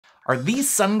Are these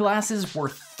sunglasses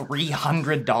worth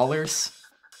 $300?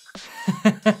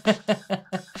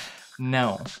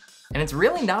 No. And it's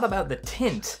really not about the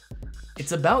tint,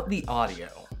 it's about the audio.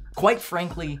 Quite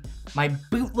frankly, my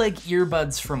bootleg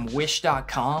earbuds from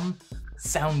Wish.com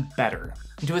sound better.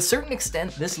 And to a certain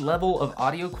extent, this level of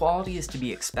audio quality is to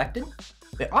be expected.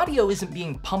 The audio isn't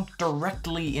being pumped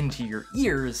directly into your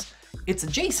ears, it's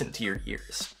adjacent to your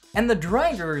ears. And the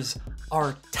drivers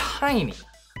are tiny.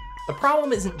 The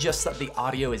problem isn't just that the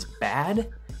audio is bad,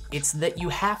 it's that you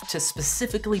have to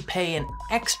specifically pay an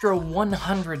extra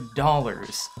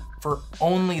 $100 for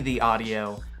only the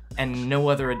audio and no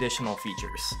other additional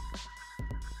features.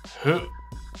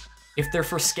 If they're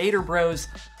for skater bros,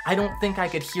 I don't think I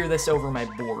could hear this over my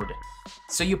board.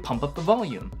 So you pump up the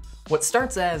volume. What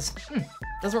starts as,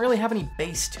 doesn't really have any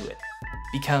bass to it,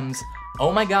 becomes,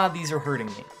 oh my god, these are hurting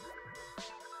me.